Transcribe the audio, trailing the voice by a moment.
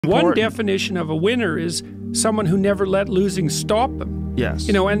One definition of a winner is someone who never let losing stop them. Yes.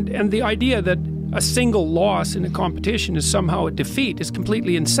 You know, and the idea that a single loss in a competition is somehow a defeat is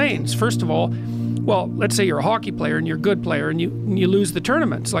completely insane. First of all, well, let's say you're a hockey player and you're a good player and you lose the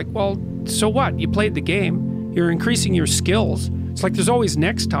tournament. It's like, well, so what? You played the game. You're increasing your skills. It's like there's always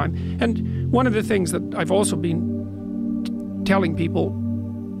next time. And one of the things that I've also been telling people,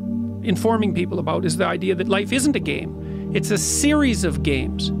 informing people about, is the idea that life isn't a game. It's a series of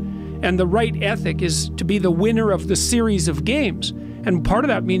games. And the right ethic is to be the winner of the series of games. And part of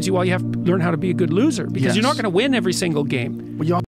that means you have to learn how to be a good loser, because you're not going to win every single game. Well,